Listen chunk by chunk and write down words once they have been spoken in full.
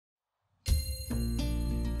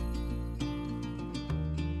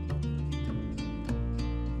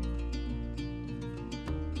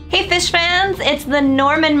Hey fish fans, it's the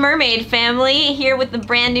Norman Mermaid family here with a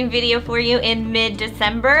brand new video for you in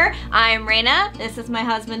mid-December. I'm Raina, this is my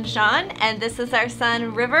husband Sean, and this is our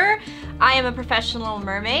son River. I am a professional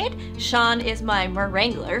mermaid. Sean is my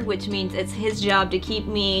merwrangler, which means it's his job to keep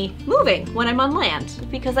me moving when I'm on land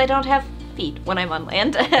because I don't have feet when I'm on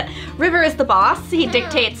land. River is the boss. He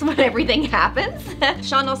dictates when everything happens.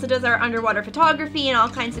 Sean also does our underwater photography and all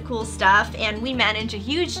kinds of cool stuff, and we manage a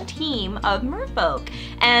huge team of merfolk.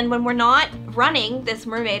 And when we're not running this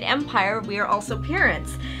mermaid empire, we are also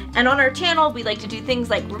parents. And on our channel, we like to do things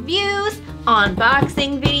like reviews,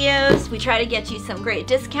 unboxing videos, we try to get you some great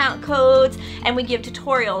discount codes, and we give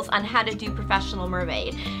tutorials on how to do professional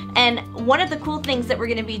mermaid. And one of the cool things that we're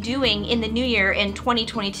gonna be doing in the new year in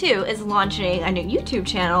 2022 is launching a new YouTube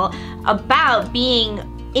channel about being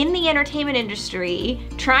in the entertainment industry,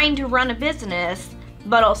 trying to run a business,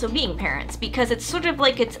 but also being parents, because it's sort of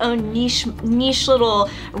like its own niche little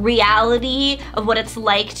reality of what it's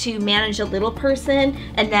like to manage a little person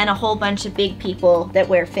and then a whole bunch of big people that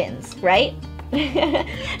wear fins, right?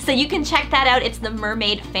 So you can check that out. It's the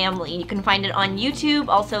Mermaid Family. You can find it on YouTube,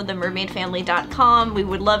 also themermaidfamily.com. We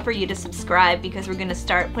would love for you to subscribe because we're gonna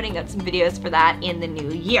start putting up some videos for that in the new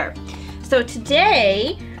year. So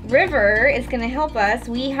today, River is gonna help us.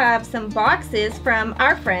 We have some boxes from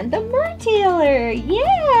our friend, the Mertailor.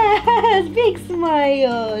 Yes, big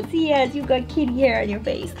smiles. Yes, you got kitty hair on your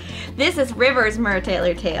face. This is River's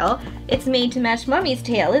Mertailor tail. It's made to match Mummy's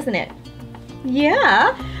tail, isn't it?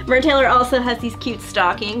 Yeah. Mertailor also has these cute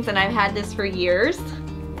stockings, and I've had this for years.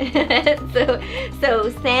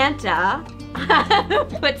 so Santa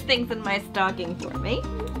puts things in my stocking for me.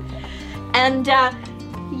 And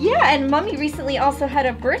yeah, and Mommy recently also had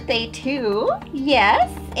a birthday too. Yes,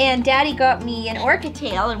 and Daddy got me an orca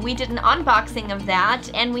tail, and we did an unboxing of that,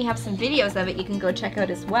 and we have some videos of it you can go check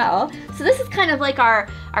out as well. So this is kind of like our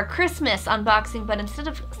Christmas unboxing, but instead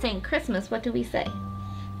of saying Christmas, what do we say?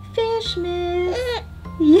 Fishmas.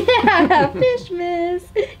 Yeah, Fishmas.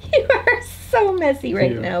 You are so messy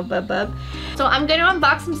right now, Bub. So I'm going to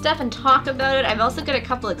unbox some stuff and talk about it. I've also got a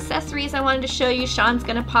couple accessories I wanted to show you. Sean's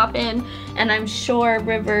going to pop in, and I'm sure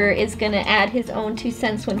River is going to add his own 2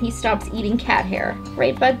 cents when he stops eating cat hair.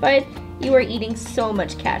 Right, Bud? You are eating so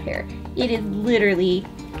much cat hair. It is literally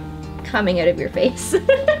coming out of your face. You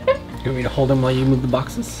want me to hold him while you move the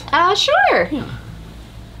boxes? Sure. Yeah.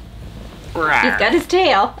 He's got his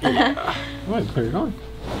tail. Yeah. Well, put it on.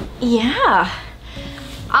 Yeah.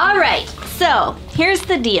 All right, so here's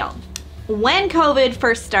the deal. When COVID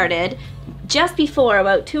first started, just before,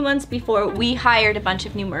 about 2 months before, we hired a bunch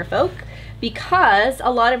of new merfolk because a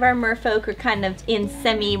lot of our merfolk are kind of in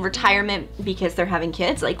semi-retirement because they're having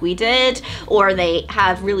kids like we did, or they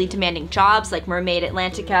have really demanding jobs, like Mermaid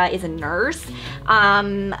Atlantica is a nurse.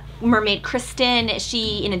 Mermaid Kristen,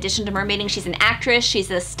 she, in addition to mermaiding, she's an actress, she's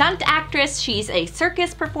a stunt actress, she's a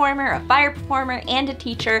circus performer, a fire performer, and a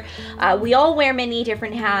teacher. We all wear many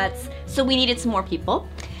different hats, so we needed some more people.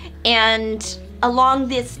 And along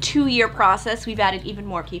this 2-year process, we've added even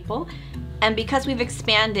more people. And because we've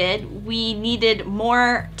expanded, we needed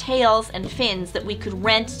more tails and fins that we could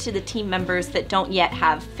rent to the team members that don't yet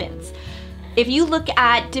have fins. If you look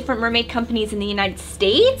at different mermaid companies in the United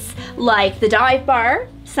States, like the Dive Bar,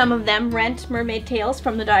 some of them rent mermaid tails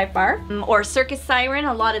from the Dive Bar. Or Circus Siren,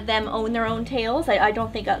 a lot of them own their own tails. I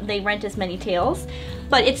don't think they rent as many tails.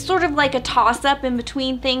 But it's sort of like a toss-up in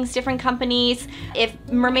between things, different companies. If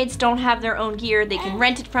mermaids don't have their own gear, they can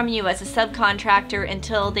rent it from you as a subcontractor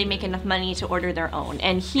until they make enough money to order their own.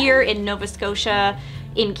 And here in Nova Scotia,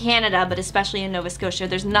 in Canada, but especially in Nova Scotia,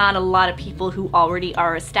 there's not a lot of people who already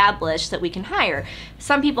are established that we can hire.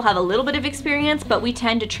 Some people have a little bit of experience, but we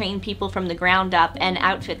tend to train people from the ground up and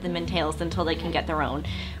outfit them in tails until they can get their own,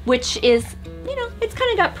 which is, you know, it's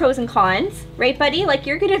kind of got pros and cons, right, buddy? Like,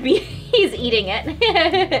 you're gonna be, he's eating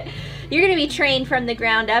it. You're gonna be trained from the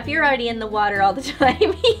ground up. You're already in the water all the time.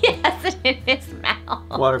 He has it in his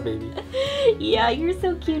mouth. Water baby. Yeah, you're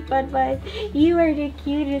so cute, Bud. You are the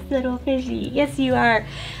cutest little fishy. Yes, you are.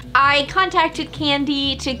 I contacted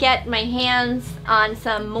Candy to get my hands on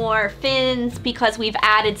some more fins because we've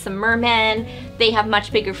added some mermen. They have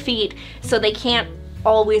much bigger feet, so they can't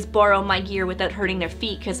always borrow my gear without hurting their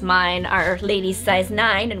feet because mine are ladies size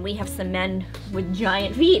 9 and we have some men with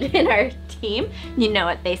giant feet in our team. You know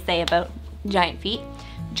what they say about giant feet,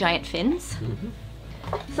 giant fins.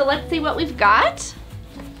 So let's see what we've got.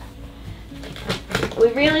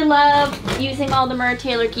 We really love using all the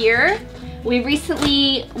Mertailor gear. We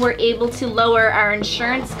recently were able to lower our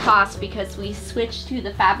insurance costs because we switched to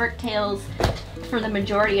the fabric tails for the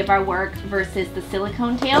majority of our work versus the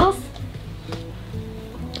silicone tails.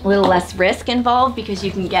 a little less risk involved because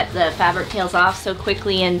you can get the fabric tails off so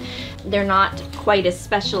quickly, and they're not quite as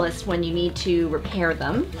specialist when you need to repair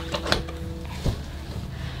them.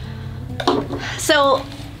 So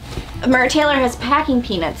Mertailor has packing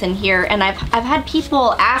peanuts in here, and I've had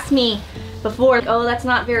people ask me before, oh, that's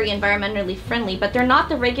not very environmentally friendly, but they're not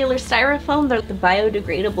the regular styrofoam, they're the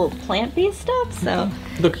biodegradable plant-based stuff, so.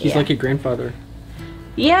 Look, he's like your grandfather.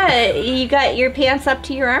 Yeah, you got your pants up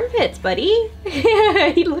to your armpits, buddy.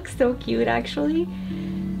 He looks so cute, actually.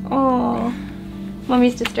 Oh,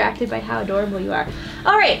 Mommy's distracted by how adorable you are.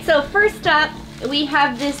 All right, so first up, we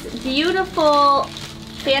have this beautiful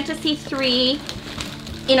Fantasy 3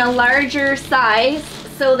 in a larger size,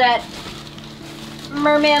 so that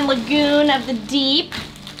Merman Lagoon of the Deep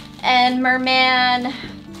and Merman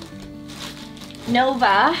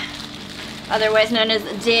Nova, otherwise known as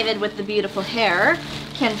David with the beautiful hair,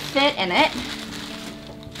 can fit in it.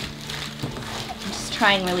 I'm just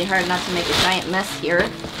trying really hard not to make a giant mess here.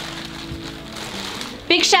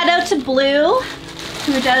 Big shout out to Blue,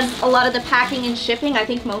 who does a lot of the packing and shipping, I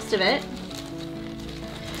think most of it.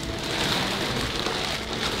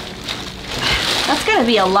 That's gonna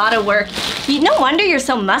be a lot of work. No wonder you're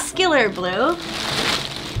so muscular, Blue.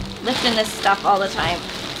 Lifting this stuff all the time.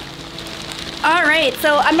 All right,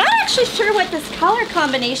 so I'm not actually sure what this color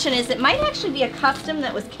combination is. It might actually be a custom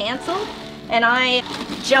that was canceled, and I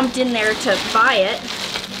jumped in there to buy it.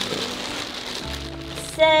 It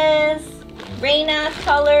says Raina,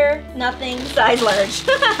 color, nothing, size large.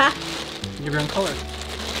 Your own color.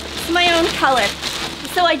 It's my own color.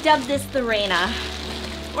 So I dubbed this the Raina,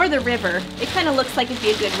 or the river. It kind of looks like it'd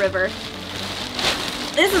be a good river.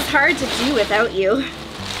 This is hard to do without you.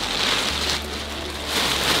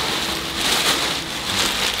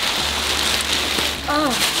 Oh.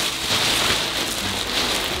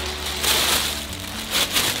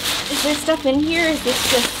 Is there stuff in here? Is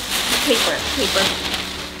this just paper?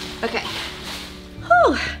 Okay.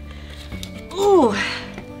 Whew. Ooh.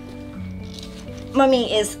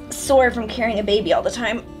 Mommy is sore from carrying a baby all the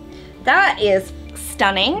time. That is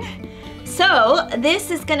stunning. So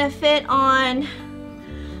this is gonna fit on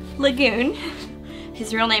Lagoon.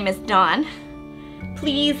 His real name is Don.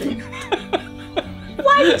 Please.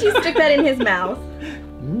 Why did you stick that in his mouth?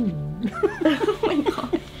 Oh my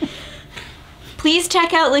god. Please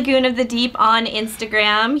check out Lagoon of the Deep on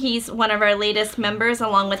Instagram. He's one of our latest members,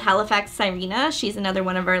 along with Halifax Sirena. She's another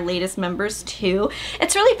one of our latest members too.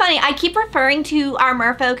 It's really funny. I keep referring to our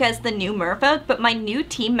merfolk as the new merfolk, but my new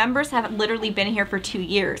team members have literally been here for 2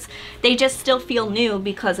 years. They just still feel new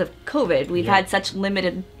because of COVID. We've had such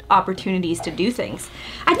limited opportunities to do things.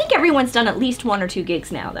 I think everyone's done at least 1 or 2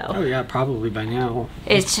 gigs now, though. Oh yeah, probably by now.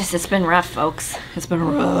 It's been rough, folks. It's been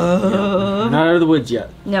rough. Yeah, not out of the woods yet.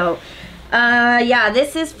 No. Yeah,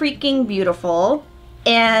 this is freaking beautiful.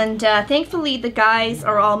 And thankfully the guys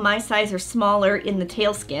are all my size or smaller in the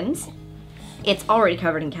tail skins. It's already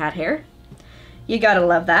covered in cat hair. You gotta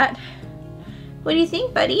love that. What do you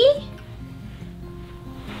think, buddy?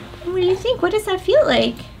 What do you think? What does that feel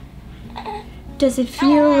like? Does it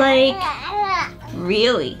feel like...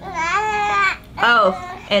 Really? Oh,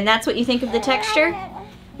 and that's what you think of the texture?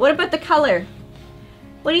 What about the color?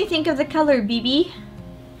 What do you think of the color, BB?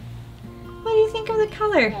 What do you think of the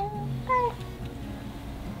color?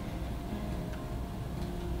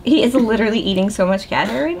 He is literally eating so much cat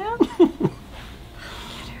hair right now.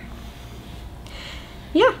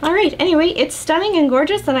 Yeah, all right. Anyway, it's stunning and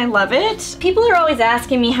gorgeous and I love it. People are always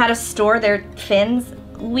asking me how to store their fins.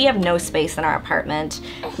 We have no space in our apartment.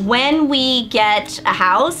 When we get a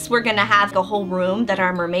house, we're gonna have a whole room that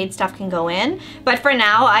our mermaid stuff can go in. But for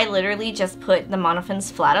now, I literally just put the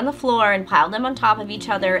monofins flat on the floor and pile them on top of each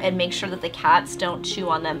other and make sure that the cats don't chew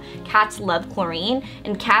on them. Cats love chlorine,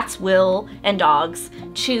 and cats will, and dogs,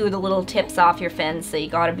 chew the little tips off your fins, so you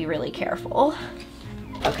gotta be really careful.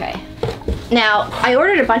 Okay. Now, I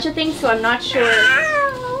ordered a bunch of things, so I'm not sure.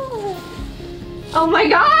 Oh my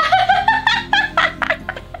god!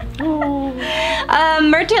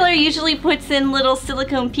 Mertailor usually puts in little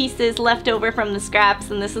silicone pieces left over from the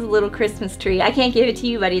scraps, and this is a little Christmas tree. I can't give it to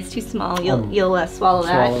you, buddy. It's too small. You'll swallow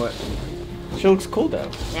that. Swallow it. She looks cool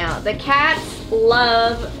though. Now, the cats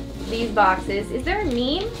love these boxes. Is there a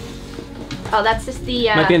meme? Oh, that's just the...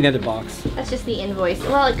 Might be in the other box. That's just the invoice.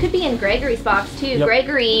 Well, it could be in Gregory's box too. Yep.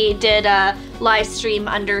 Gregory did a live stream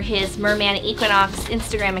under his Merman Equinox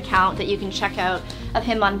Instagram account that you can check out of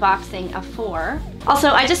him unboxing a 4. Also,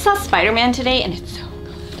 I just saw Spider-Man today and it's so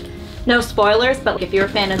good. No spoilers, but if you're a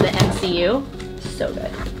fan of the MCU, so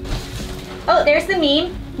good. Oh, there's the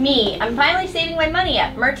meme. Me, I'm finally saving my money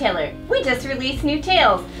up. Mertailor, we just released new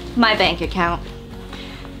tails. My bank account.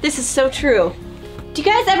 This is so true. Do you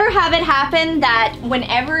guys ever have it happen that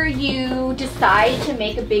whenever you decide to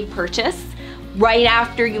make a big purchase, right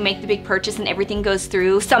after you make the big purchase and everything goes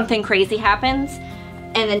through, something crazy happens?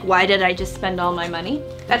 And then why did I just spend all my money?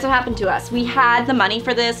 That's what happened to us. We had the money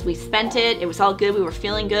for this, we spent it was all good, we were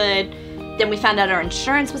feeling good. Then we found out our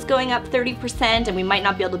insurance was going up 30% and we might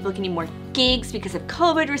not be able to book any more gigs because of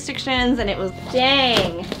COVID restrictions, and it was,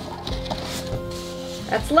 dang.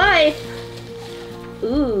 That's life.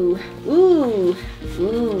 Ooh, ooh,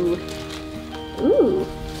 ooh, ooh,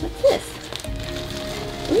 what's this?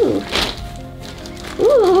 Ooh,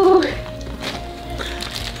 ooh.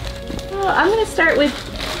 Oh, I'm gonna start with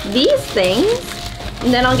these things,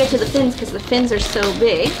 and then I'll get to the fins because the fins are so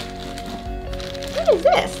big. What is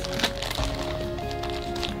this?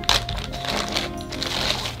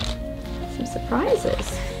 Some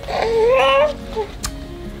surprises.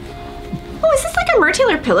 Oh, is this like a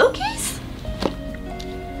Mertailor pillowcase?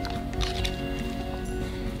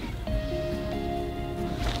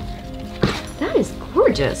 That is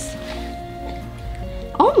gorgeous.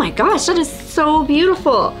 Oh my gosh, that is so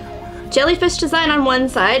beautiful. Jellyfish design on one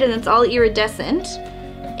side, and it's all iridescent,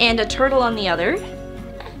 and a turtle on the other.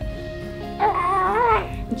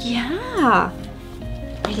 Yeah,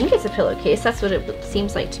 I think it's a pillowcase. That's what it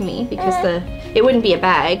seems like to me, because it wouldn't be a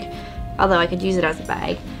bag, although I could use it as a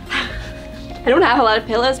bag. I don't have a lot of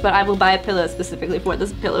pillows, but I will buy a pillow specifically for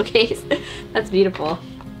this pillowcase. That's beautiful.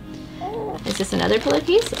 Is this another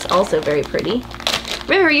pillowcase? It's also very pretty.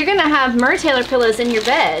 River, you're gonna have Mertailor pillows in your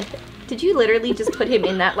bed. Did you literally just put him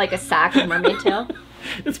in that like a sack of mermaid tail?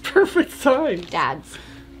 It's perfect size. Dad's.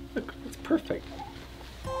 Look, it's perfect.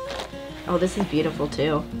 Oh, this is beautiful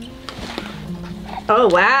too. Oh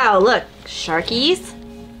wow, look, sharkies.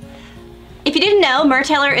 If you didn't know,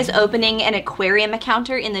 Mertailor is opening an aquarium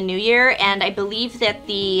encounter in the new year, and I believe that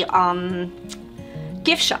the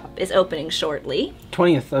gift shop is opening shortly.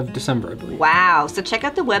 20th of December, I believe. Wow, so check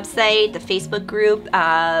out the website, the Facebook group,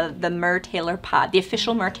 the Mertailor Pod, the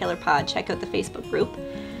official Mertailor Pod. Check out the Facebook group.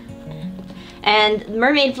 And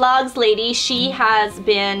Mermaid Vlogs lady, she has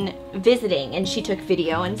been visiting and she took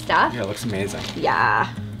video and stuff. Yeah, it looks amazing.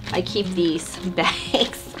 Yeah, I keep these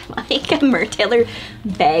bags. I'm like a Mertailor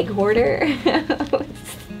bag hoarder.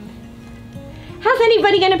 How's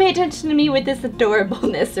anybody gonna pay attention to me with this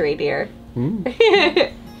adorableness right here?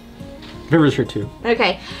 River's here too.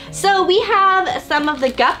 Okay, so we have some of the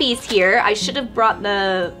guppies here. I should have brought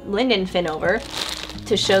the linden fin over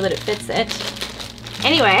to show that it fits it.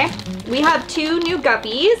 Anyway, we have two new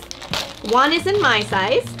guppies. One is in my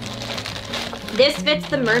size. This fits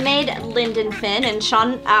the mermaid linden fin, and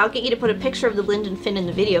Sean, I'll get you to put a picture of the linden fin in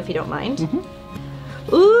the video if you don't mind.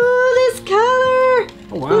 Ooh, this color!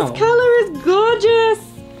 Oh, wow. This color is gorgeous!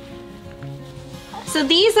 So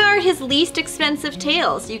these are his least expensive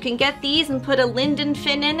tails. You can get these and put a linden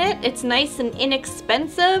fin in it. It's nice and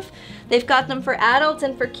inexpensive. They've got them for adults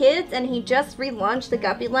and for kids, and he just relaunched the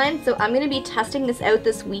guppy line, so I'm gonna be testing this out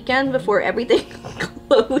this weekend before everything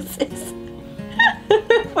closes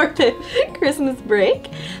for the Christmas break.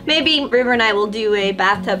 Maybe River and I will do a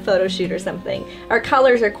bathtub photo shoot or something. Our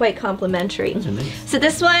colors are quite complementary. Those are nice. So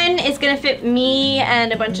this one is gonna fit me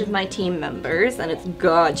and a bunch of my team members, and it's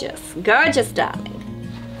gorgeous. Gorgeous, darling.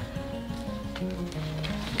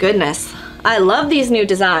 Goodness, I love these new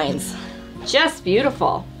designs. Just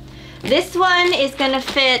beautiful. This one is gonna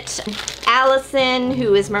fit Allison,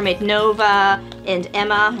 who is Mermaid Nova, and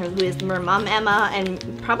Emma, who is Mermom Emma, and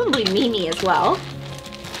probably Mimi as well.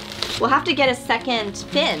 We'll have to get a second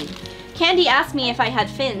fin. Candy asked me if I had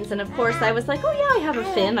fins, and of course I was like, oh yeah, I have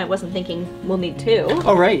a fin. I wasn't thinking we'll need two.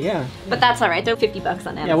 Oh right, yeah. But that's all right, they're 50 bucks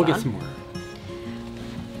on Amazon. Yeah, we'll get some more.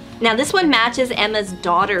 Now this one matches Emma's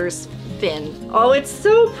daughter's fin. Oh, it's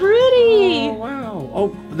so pretty. Oh wow.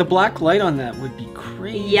 Oh, the black light on that would be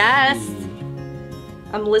crazy. Yes.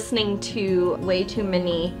 I'm listening to way too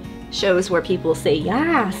many shows where people say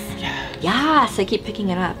yes. Yes. Yes, I keep picking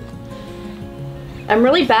it up. I'm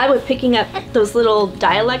really bad with picking up those little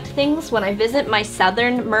dialect things. When I visit my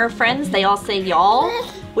southern mer friends, they all say y'all,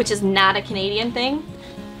 which is not a Canadian thing.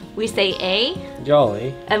 We say a.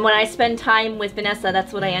 Jolly. And when I spend time with Vanessa,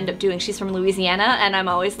 that's what I end up doing. She's from Louisiana, and I'm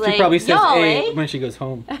always like, She probably says y'all, a when she goes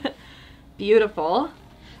home. Beautiful.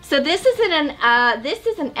 So this is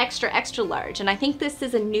an extra large, and I think this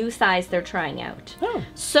is a new size they're trying out. Oh.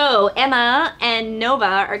 So Emma and Nova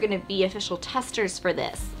are going to be official testers for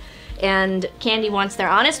this. And Candy wants their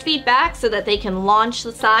honest feedback so that they can launch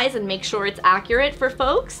the size and make sure it's accurate for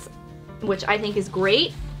folks, which I think is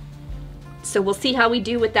great. So we'll see how we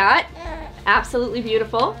do with that. Absolutely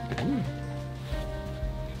beautiful.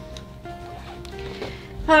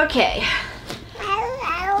 Okay.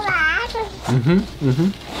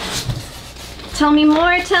 Tell me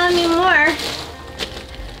more, tell me more.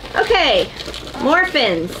 Okay,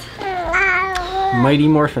 Morphins. Mighty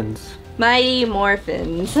Morphins. Mighty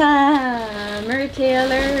Morphins. Ah,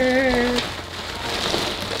 Mertailor.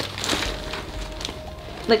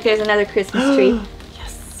 Look, there's another Christmas tree.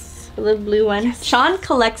 Yes. A little blue one. Yes. Sean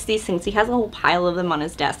collects these things. He has a whole pile of them on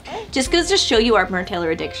his desk. Just goes to show you our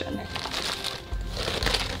Mertailor addiction.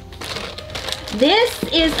 This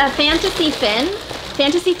is a Fantasy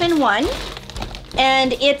Fin 1.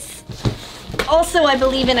 And it's also, I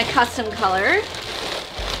believe, in a custom color.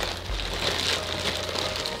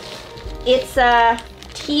 It's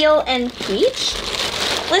teal and peach.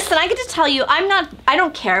 Listen, I get to tell you, I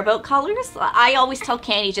don't care about colors. I always tell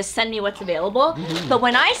Candy, just send me what's available. But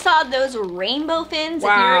when I saw those rainbow fins, if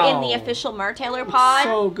you're in the official Mertailor pod.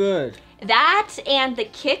 So good. That and the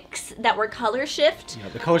kicks that were color shift. Yeah,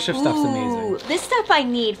 the color shift stuff's amazing. This stuff I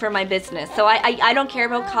need for my business. So I don't care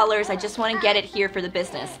about colors. I just want to get it here for the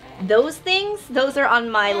business. Those things, those are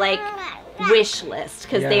on my like wish list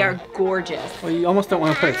because they are gorgeous. Well, you almost don't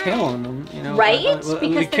want to put a tail on them, you know. Right? Well,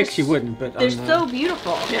 because the kicks you wouldn't, but they're so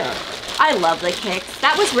beautiful. Yeah. I love the kicks.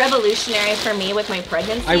 That was revolutionary for me with my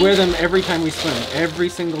pregnancy. I wear them every time we swim. Every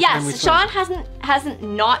single time we swim. Yes, Sean hasn't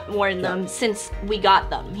not worn them since we got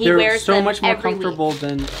them. He They're wears so them much more every comfortable week.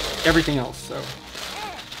 than everything else.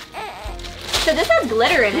 So this has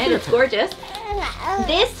glitter in it. It's gorgeous.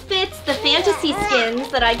 This fits the fantasy skins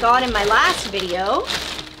that I got in my last video,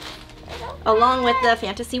 along with the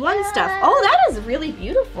Fantasy 1 stuff. Oh, that is really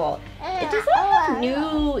beautiful. Does that have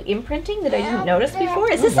new imprinting that I didn't notice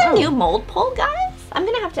before? Is this a new mold pull, guys? I'm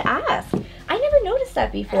gonna have to ask. I never noticed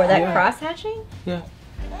that before, that cross hatching. yeah.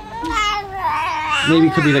 Maybe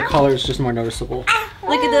it could be the colors just more noticeable.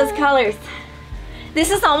 Look at those colors. This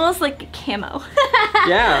is almost like a camo.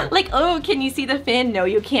 Yeah. Like, oh, can you see the fin? No,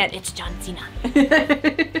 you can't. It's John Cena.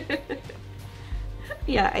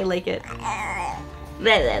 Yeah, I like it.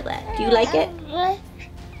 Blah, blah, blah. Do you like it?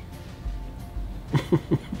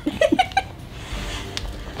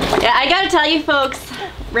 Yeah, I gotta tell you folks,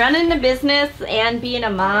 running a business and being a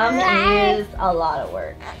mom is a lot of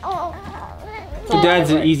work. Your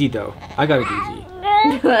dad's easy though. I got it easy.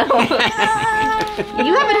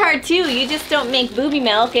 You have it hard too. You just don't make booby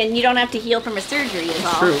milk and you don't have to heal from a surgery at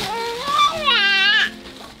all. True.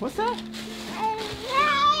 What's that?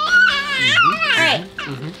 Alright.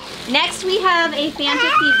 Next we have a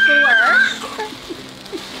Fantasy 4.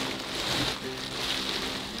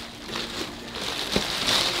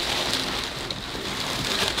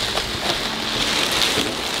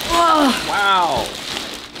 Oh, Wow.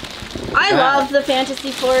 I love the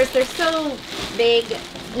Fantasy 4s. They're so big.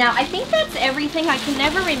 Now, I think that's everything. I can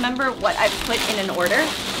never remember what I've put in an order,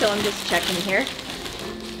 so I'm just checking here.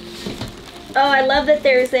 Oh, I love that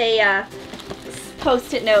there's a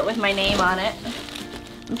post-it note with my name on it.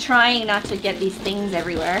 I'm trying not to get these things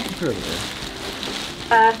everywhere.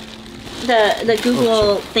 The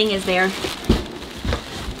Google thing is there.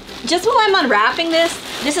 Just while I'm unwrapping this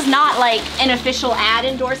is not like an official ad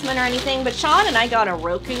endorsement or anything, but Sean and I got a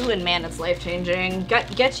Roku and man, it's life-changing.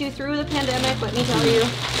 Gets you through the pandemic, let me tell you.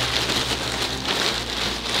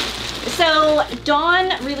 So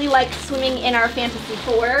Dawn really likes swimming in our Fantasy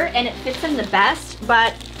 4 and it fits him the best,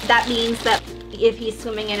 but that means that if he's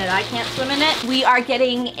swimming in it, I can't swim in it. We are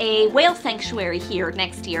getting a whale sanctuary here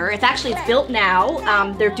next year. It's built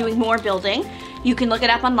now. They're doing more building. You can look it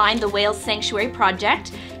up online, the Whale Sanctuary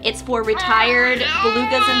Project. It's for retired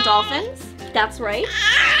belugas and dolphins. That's right.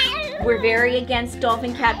 We're very against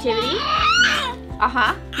dolphin captivity.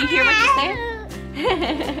 Uh-huh. You hear what you're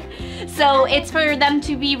saying? So it's for them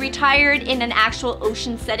to be retired in an actual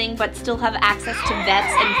ocean setting but still have access to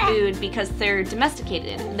vets and food because they're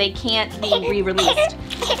domesticated. They can't be re-released.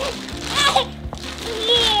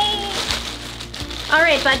 All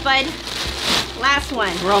right, Bud. Last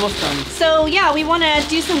one. We're almost done. So yeah, we want to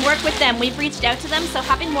do some work with them. We've reached out to them, so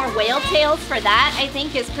having more whale tails for that, I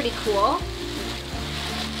think, is pretty cool.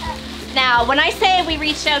 Now, when I say we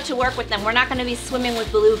reached out to work with them, we're not going to be swimming with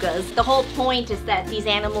belugas. The whole point is that these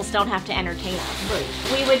animals don't have to entertain us. Right.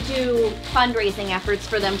 We would do fundraising efforts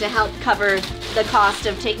for them to help cover the cost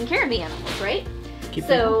of taking care of the animals, right?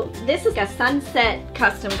 So this is a sunset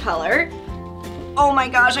custom color. Oh my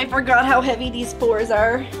gosh, I forgot how heavy these 4s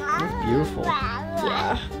are. That's beautiful.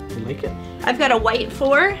 Yeah. You like it? I've got a white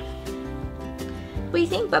 4. What do you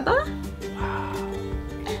think, Bubba? Wow.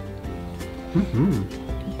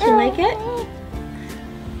 Do you like it?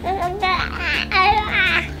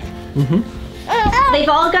 They've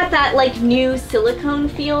all got that like new silicone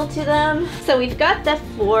feel to them. So we've got the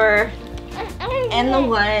 4 and the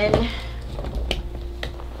 1.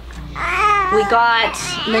 We got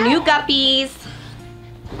the new Guppies.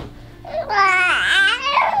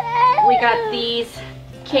 We got these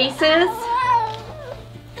cases.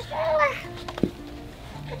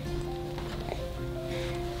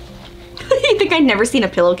 I think I'd never seen a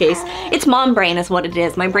pillowcase. It's mom brain is what it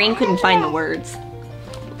is. My brain couldn't find the words.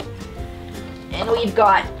 And we've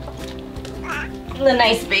got the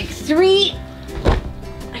nice big 3.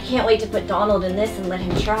 I can't wait to put Donald in this and let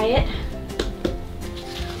him try it.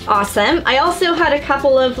 Awesome. I also had a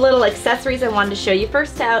couple of little accessories I wanted to show you.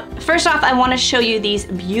 First off, I want to show you these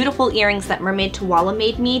beautiful earrings that Mermaid Tawala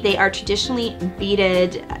made me. They are traditionally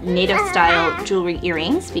beaded native style jewelry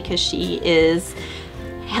earrings because she is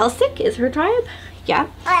Helsik is her tribe. Yeah.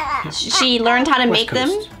 She learned how to make them.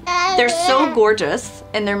 They're so gorgeous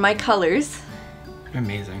and they're my colors.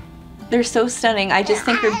 Amazing. They're so stunning. I just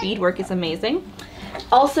think her beadwork is amazing.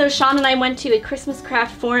 Also, Sean and I went to a Christmas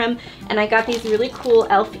craft forum and I got these really cool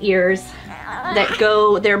elf ears that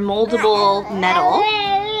they're moldable metal.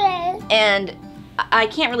 And I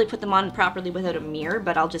can't really put them on properly without a mirror,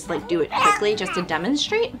 but I'll just like do it quickly just to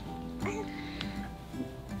demonstrate.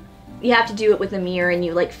 You have to do it with a mirror and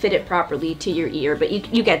you like fit it properly to your ear, but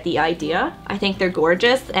you get the idea. I think they're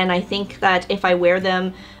gorgeous and I think that if I wear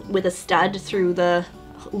them with a stud through the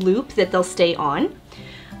loop that they'll stay on.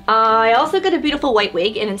 I also got a beautiful white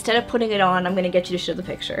wig and instead of putting it on, I'm gonna get you to show the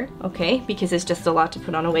picture, okay? Because it's just a lot to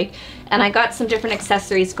put on a wig. And I got some different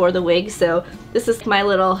accessories for the wig, so this is my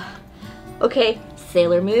little, okay,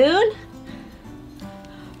 Sailor Moon,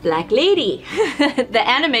 Black Lady. The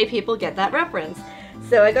anime people get that reference.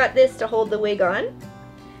 So I got this to hold the wig on.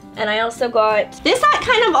 And I also got, this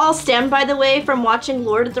kind of all stemmed, by the way, from watching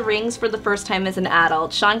Lord of the Rings for the first time as an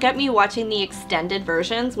adult. Sean got me watching the extended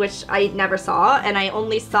versions, which I never saw, and I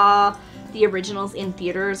only saw the originals in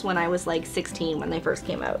theaters when I was like 16 when they first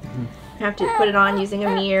came out. I have to put it on using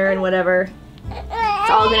a mirror and whatever. It's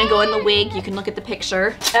all gonna go in the wig. You can look at the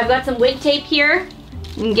picture. I've got some wig tape here.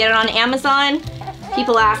 You can get it on Amazon.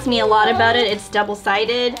 People ask me a lot about it. It's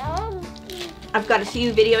double-sided. I've got a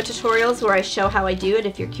few video tutorials where I show how I do it.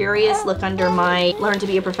 If you're curious, look under my Learn to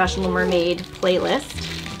be a Professional Mermaid playlist.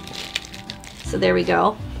 So there we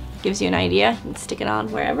go. Gives you an idea. You can stick it on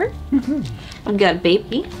wherever. I've got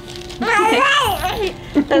baby.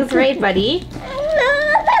 That's right, buddy.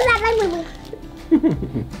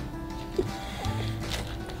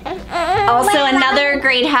 Also, another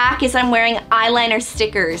great hack is I'm wearing eyeliner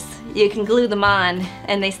stickers. You can glue them on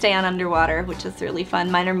and they stay on underwater, which is really fun.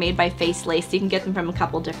 Mine are made by Face Lace. You can get them from a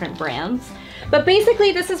couple different brands. But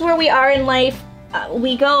basically, this is where we are in life.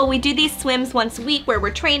 We do these swims once a week where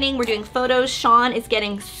we're training, we're doing photos. Sean is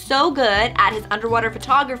getting so good at his underwater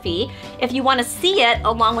photography. If you want to see it,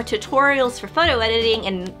 along with tutorials for photo editing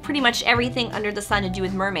and pretty much everything under the sun to do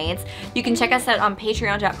with mermaids, you can check us out on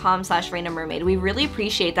patreon.com/RainaMermaid. We really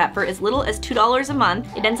appreciate that. For as little as $2 a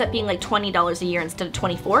month, it ends up being like $20 a year instead of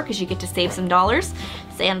 $24 because you get to save some dollars.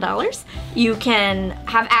 Sand dollars. You can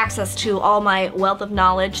have access to all my wealth of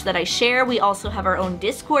knowledge that I share. We also have our own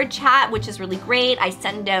Discord chat, which is really great. I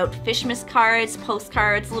send out Fishmas cards,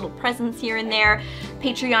 postcards, little presents here and there.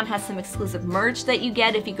 Patreon has some exclusive merch that you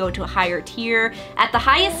get if you go to a higher tier. At the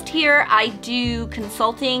highest tier, I do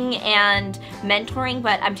consulting and mentoring,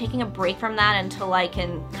 but I'm taking a break from that until I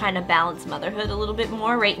can kind of balance motherhood a little bit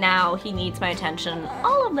more. Right now, he needs my attention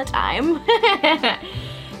all of the time.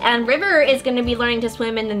 And River is going to be learning to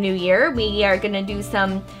swim in the new year. We are going to do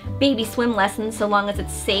some baby swim lessons so long as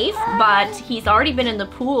it's safe, but he's already been in the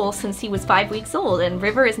pool since he was 5 weeks old, and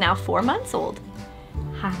River is now 4 months old.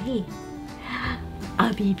 Hi.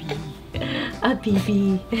 A baby. A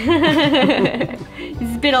baby.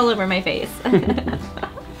 He's been all over my face.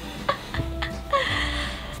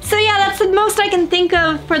 So yeah, that's the most I can think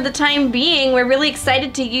of for the time being. We're really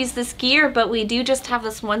excited to use this gear, but we do just have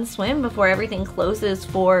this one swim before everything closes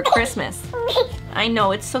for Christmas. I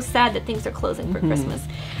know, it's so sad that things are closing for Christmas.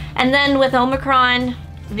 And then with Omicron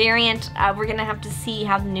variant, we're gonna have to see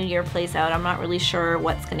how the new year plays out. I'm not really sure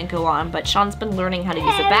what's gonna go on, but Sean's been learning how to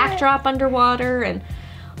use a backdrop underwater and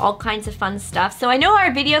all kinds of fun stuff. So I know our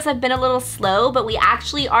videos have been a little slow, but we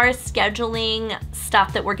actually are scheduling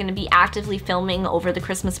stuff that we're gonna be actively filming over the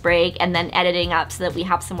Christmas break and then editing up so that we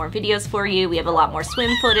have some more videos for you. We have a lot more swim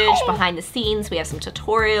footage behind the scenes. We have some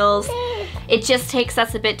tutorials. It just takes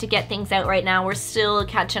us a bit to get things out right now. We're still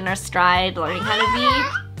catching our stride, learning how to be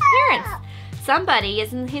parents. Somebody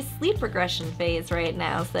is in his sleep regression phase right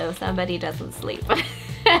now, so somebody doesn't sleep.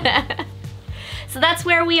 So that's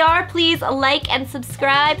where we are. Please like and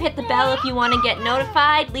subscribe. Hit the bell if you want to get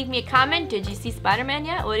notified. Leave me a comment. Did you see Spider-Man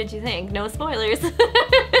yet? What did you think? No spoilers.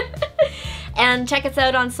 And And check us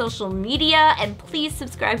out on social media, and please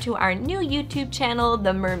subscribe to our new YouTube channel,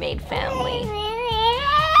 The Mermaid Family.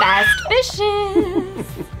 Best wishes!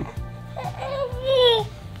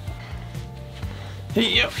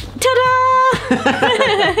 Yep. Ta-da!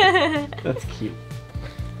 That's cute.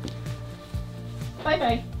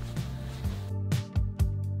 Bye-bye.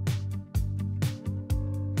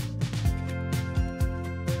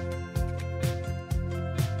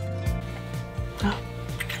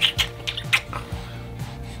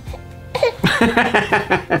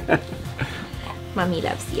 Mommy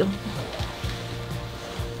loves you.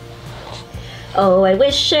 Oh, I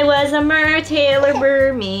wish I was a Mertailor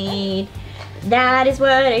mermaid. That is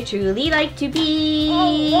what I truly like to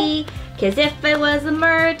be. 'Cause if I was a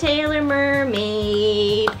Mertailor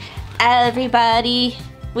mermaid, everybody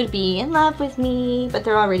would be in love with me. But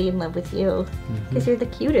they're already in love with you. 'Cause you're the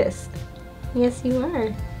cutest. Yes, you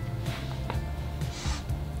are.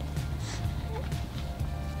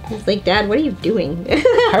 He's like, Dad, what are you doing?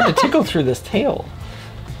 Hard to tickle through this tail.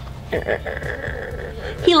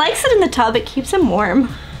 He likes it in the tub. It keeps him warm.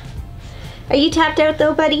 Are you tapped out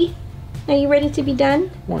though, buddy? Are you ready to be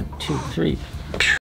done? 1, 2, 3.